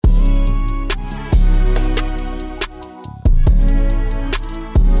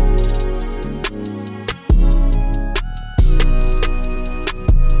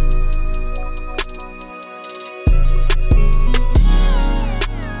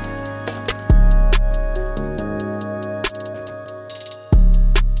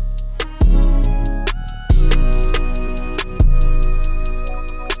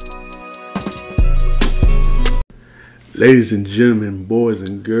Ladies and gentlemen, boys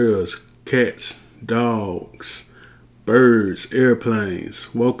and girls, cats, dogs, birds,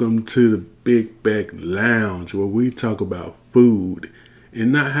 airplanes, welcome to the Big Back Lounge where we talk about food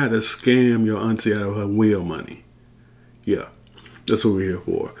and not how to scam your auntie out of her wheel money. Yeah, that's what we're here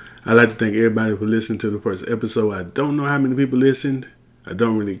for. I'd like to thank everybody for listening to the first episode. I don't know how many people listened. I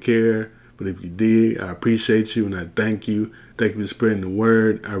don't really care. But if you did, I appreciate you and I thank you. Thank you for spreading the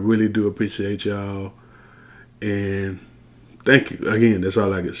word. I really do appreciate y'all. And thank you. Again, that's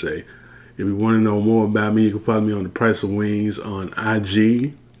all I can say. If you want to know more about me, you can follow me on The Price of Wings on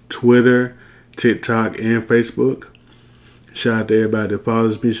IG, Twitter, TikTok, and Facebook. Shout out to everybody that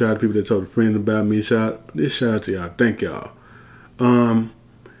follows me. Shout out to people that told a friend about me. Shout out to y'all. Thank y'all. Now,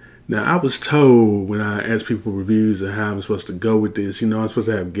 I was told when I asked people reviews and how I'm supposed to go with this, I'm supposed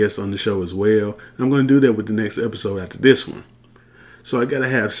to have guests on the show as well. I'm going to do that with the next episode after this one. So I got to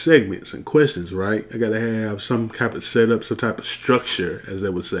have segments and questions, right? I got to have some type of setup, some type of structure, as they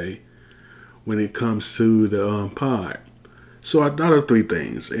would say, when it comes to the pod. So I thought of three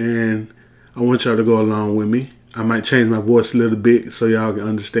things, and I want y'all to go along with me. I might change my voice a little bit so y'all can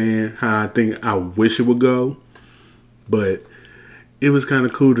understand how I wish it would go. But it was kind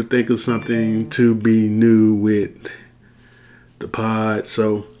of cool to think of something to be new with the pod.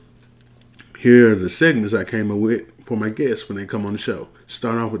 So here are the segments I came up with for my guests when they come on the show.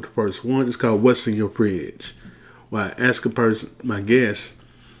 Start off with the first one. It's called What's in Your Fridge? Well, I ask my guest,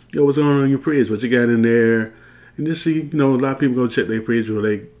 what's going on in your fridge? What you got in there? And just see, a lot of people go check their fridge before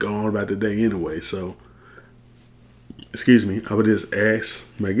they go on about the day anyway. So, I would just ask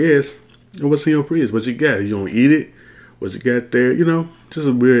my guest, what's in your fridge? What you got? You gonna eat it? What you got there? Just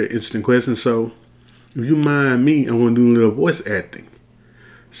a weird, interesting question. So, if you mind me, I'm gonna do a little voice acting.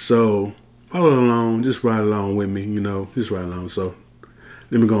 So, follow along, just ride along with me, just ride along. So,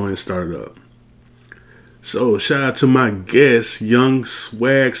 let me go ahead and start it up. So, shout out to my guest, Young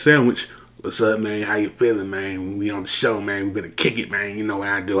Swag Sandwich. What's up, man? How you feeling, man? We on the show, man. We better kick it, man. You know what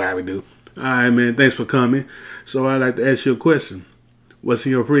I do, how we do. All right, man. Thanks for coming. So, I'd like to ask you a question. What's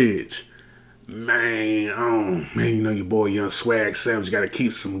in your fridge? Man, your boy Young Swag Sandwich got to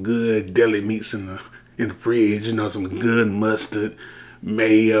keep some good deli meats in the fridge. Some good mustard,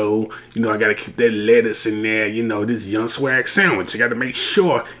 mayo. I got to keep that lettuce in there. This Young Swag Sandwich. I got to make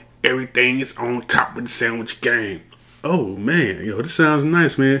sure everything is on top of the sandwich game. Oh, man. This sounds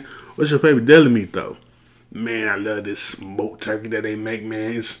nice, man. What's your favorite deli meat, though? Man, I love this smoked turkey that they make,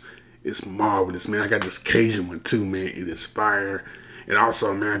 man. It's marvelous, man. I got this Cajun one, too, man. It is fire. And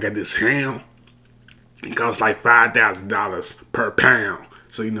also, man, I got this ham. It costs like $5,000 per pound.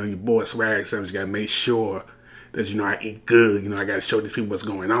 So, your boy Swag Sandwich got to make sure that, I eat good. I got to show these people what's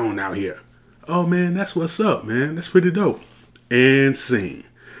going on out here. Oh, man, that's what's up, man. That's pretty dope. And scene.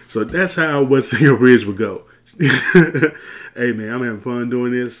 So, that's how What's in Your Fridge would go. Hey, man, I'm having fun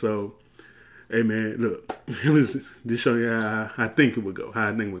doing this. So, hey, man, look. Just show you how I think it would go.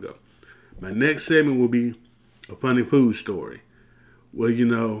 My next segment will be a funny food story.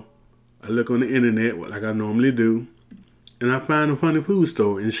 Well, I look on the internet like I normally do, and I find a funny food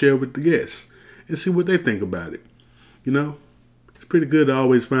story and share it with the guests and see what they think about it. It's pretty good to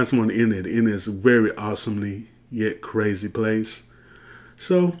always find someone on the internet. The internet is a very awesomely yet crazy place.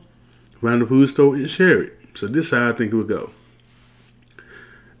 So, find a food story and share it. So this is how I think it would go.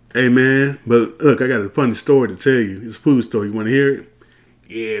 Hey, man, but look, I got a funny story to tell you. It's a food story. You want to hear it?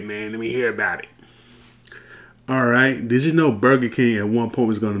 Yeah, man, let me hear about it. All right, did you know Burger King at one point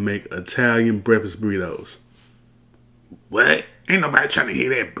was going to make Italian breakfast burritos? What? Ain't nobody trying to hear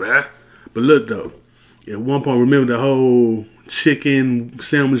that, bruh. But look, though, at one point, remember the whole chicken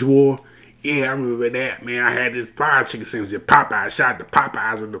sandwich war? Yeah, I remember that, man. I had this fried chicken sandwich at Popeyes. Shout out to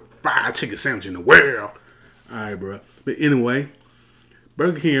Popeyes with the fried chicken sandwich in the world. All right, bruh. But anyway,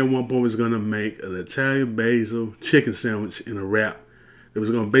 Burger King at one point was going to make an Italian basil chicken sandwich in a wrap. It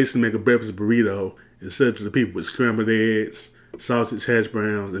was going to basically make a breakfast burrito and serve to the people with scrambled eggs, sausage, hash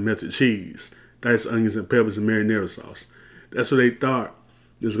browns, and melted cheese, diced onions and peppers and marinara sauce. That's what they thought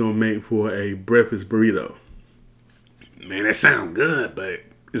it was going to make for a breakfast burrito. Man, that sounds good, but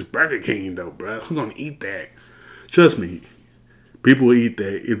it's Burger King, though, bro. Who's going to eat that? Trust me, people will eat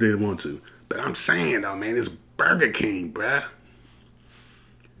that if they want to. But I'm saying, though, man, it's Burger King, bro.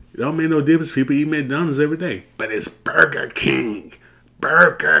 It don't make no difference. People eat McDonald's every day. But it's Burger King.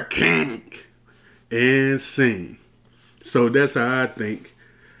 Burger King. And sing. So that's how I think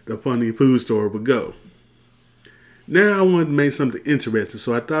the funny food story would go. Now I wanted to make something interesting,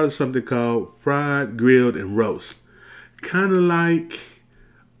 so I thought of something called fried, grilled, and roast. Kind of like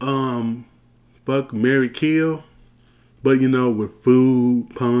Fuck, Marry, Kill, but with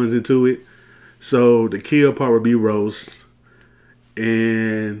food puns into it. So the kill part would be roast,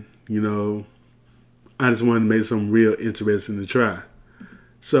 and I just wanted to make something real interesting to try.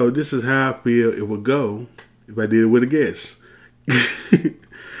 So this is how I feel it would go if I did it with a guest.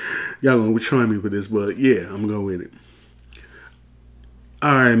 Y'all gonna try me for this, but yeah, I'm gonna go with it.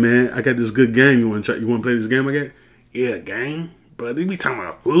 All right, man. I got this good game. You want to try? You want to play this game I got? Yeah, game. Bro, we talking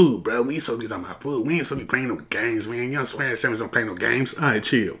about food, bro. We supposed to be talking about food. We ain't supposed to be playing no games, man. Young Swag Sandwich don't play no games. All right,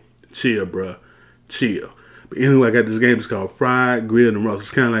 chill, bro, chill. But anyway, I got this game. It's called Fried, Grilled, and Roast.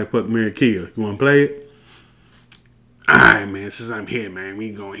 It's kind of like Fuck, Marry, Kill. You want to play it? All right, man. Since I'm here, man, we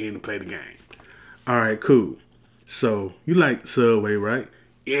can go ahead and play the game. All right, cool. So you like Subway, right?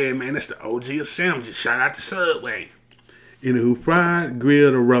 Yeah, man. That's the OG of sandwiches. Shout out to Subway. Anywho, fried,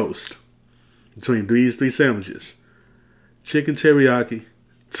 grilled, or roast. Between these three sandwiches: chicken teriyaki,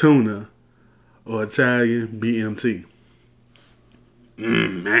 tuna, or Italian BMT.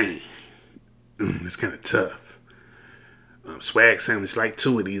 Man. It's kind of tough. Swag sandwich like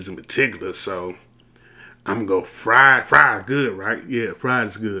two of these in particular, so I'm going to go fried. Fried good, right? Yeah, fried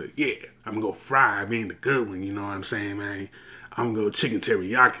is good. Yeah, I'm going to go fried being the good one, you know what I'm saying, man? I'm going to go chicken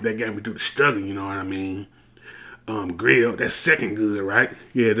teriyaki. That got me through the struggle, you know what I mean? Grilled, that's second good, right?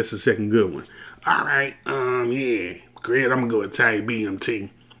 Yeah, that's the second good one. All right, yeah, grilled, I'm going to go Italian BMT.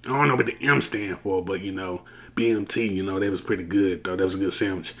 I don't know what the M stand for, but, BMT, that was pretty good, though. That was a good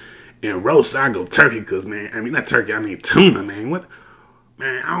sandwich. And roast, I go turkey, because, man, not turkey, tuna, man. What?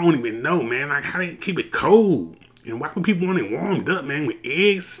 Man, I don't even know, man. Like, how they keep it cold? And why would people want it warmed up, man, with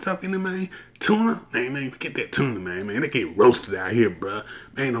eggs and stuff in it, man? Tuna? Man, forget that tuna, man. They get roasted out here, bruh.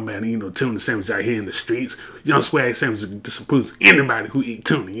 Man, ain't nobody eat no tuna sandwich out here in the streets. Young Swag Sandwich disapproves anybody who eat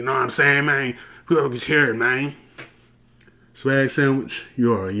tuna. You know what I'm saying, man? Whoever gets here, man. Swag Sandwich,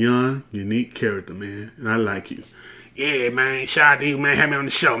 you're a young, unique character, man. And I like you. Yeah, man. Shout out to you, man. Have me on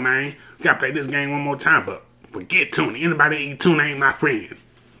the show, man. We gotta play this game one more time, but forget tuna. Anybody that eat tuna ain't my friend.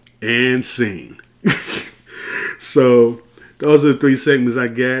 And scene. So, those are the three segments I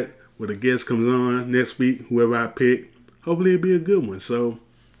got where the guest comes on next week, whoever I pick. Hopefully it'll be a good one. So,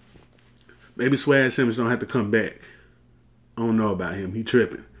 maybe Swag Sandwich don't have to come back. I don't know about him. He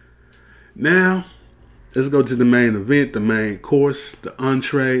tripping. Now, let's go to the main event, the main course, the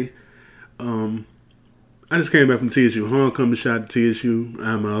entree. I just came back from TSU homecoming. Shout out to TSU.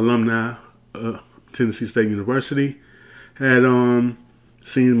 I'm an alumni of Tennessee State University. Had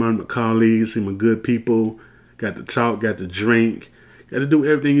seen my colleagues, seen my good people. Got to talk, got to drink, got to do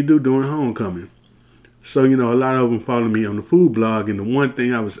everything you do during homecoming. So, a lot of them follow me on the food blog, and the one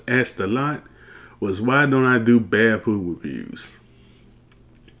thing I was asked a lot was, why don't I do bad food reviews?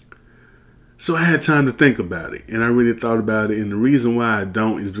 So I had time to think about it, and I really thought about it, and the reason why I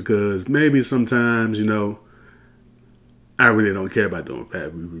don't is because maybe sometimes, I really don't care about doing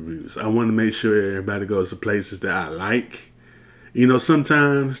bad food reviews. I want to make sure everybody goes to places that I like.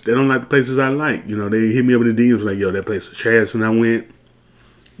 Sometimes they don't like the places I like. They hit me up in the DMs like, yo, that place was trash when I went.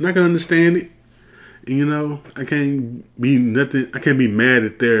 And I can understand it. And, I can't be mad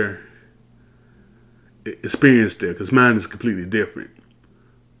at their experience there because mine is completely different.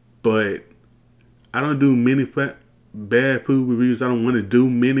 But I don't do many bad food reviews. I don't want to do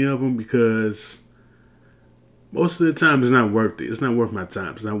many of them because most of the time it's not worth it. It's not worth my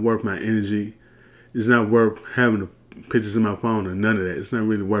time. It's not worth my energy. It's not worth having the pictures in my phone or none of that. It's not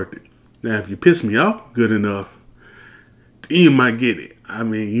really worth it. Now, if you piss me off good enough, then you might get it.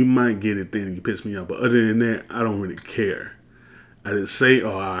 You might get it then if you piss me off. But other than that, I don't really care. I just say,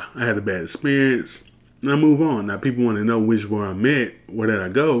 I had a bad experience, and I move on. Now, people want to know where I'm at, where did I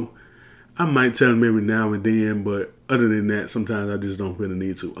go. I might tell them every now and then, but other than that, sometimes I just don't feel the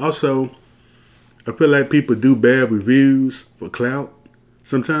need to. Also, I feel like people do bad reviews for clout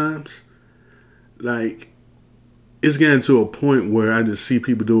sometimes. Like, it's getting to a point where I just see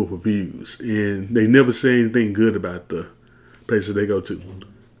people do it for views, and they never say anything good about the places they go to.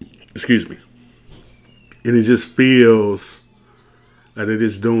 Excuse me. And it just feels like they're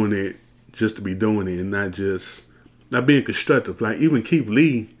just doing it just to be doing it and not being constructive. Like, even Keith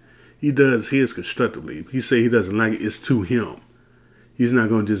Lee, he does his constructively. If he say he doesn't like it, it's to him. He's not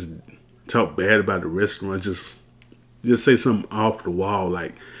going to just talk bad about the restaurant, just say something off the wall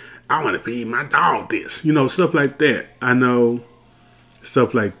like, I want to feed my dog this. Stuff like that. I know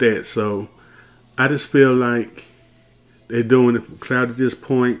stuff like that. So I just feel like they're doing it for clout at this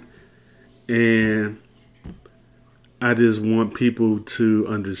point. And I just want people to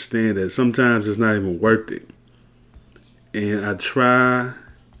understand that sometimes it's not even worth it. And I try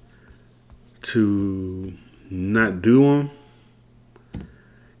to not do them.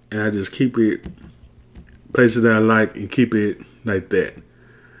 And I just keep it places that I like and keep it like that.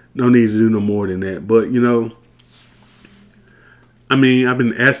 No need to do no more than that. But I mean, I've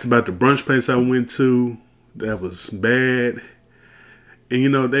been asked about the brunch place I went to. That was bad.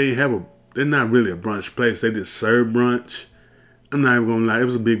 And they're not really a brunch place. They just serve brunch. I'm not even gonna lie, it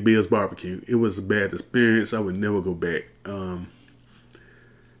was a Big Bill's barbecue. It was a bad experience. I would never go back.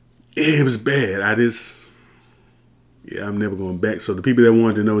 It was bad. I'm never going back. So the people that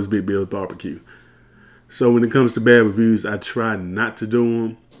wanted to know is Big Bill's barbecue. So when it comes to bad reviews, I try not to do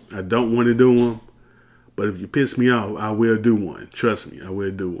them. I don't want to do them. But if you piss me off, I will do one. Trust me, I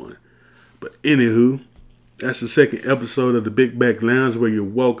will do one. But anywho, that's the second episode of the Big Back Lounge, where you're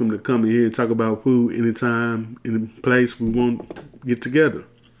welcome to come in here and talk about food anytime, any place we want to get together.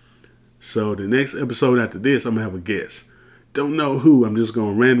 So the next episode after this, I'm going to have a guest. Don't know who. I'm just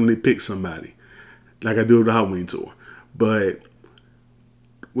going to randomly pick somebody, like I do with the Halloween tour. But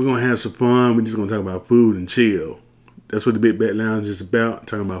we're going to have some fun. We're just going to talk about food and chill. That's what the Big Back Lounge is about,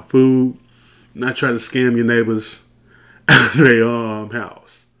 talking about food. Not try to scam your neighbors out of their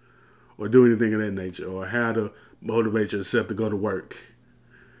house, or do anything of that nature, or how to motivate yourself to go to work,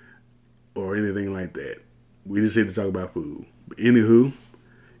 or anything like that. We just here to talk about food. But anywho,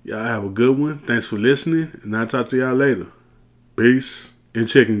 y'all have a good one. Thanks for listening, and I'll talk to y'all later. Peace and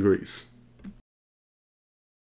chicken grease.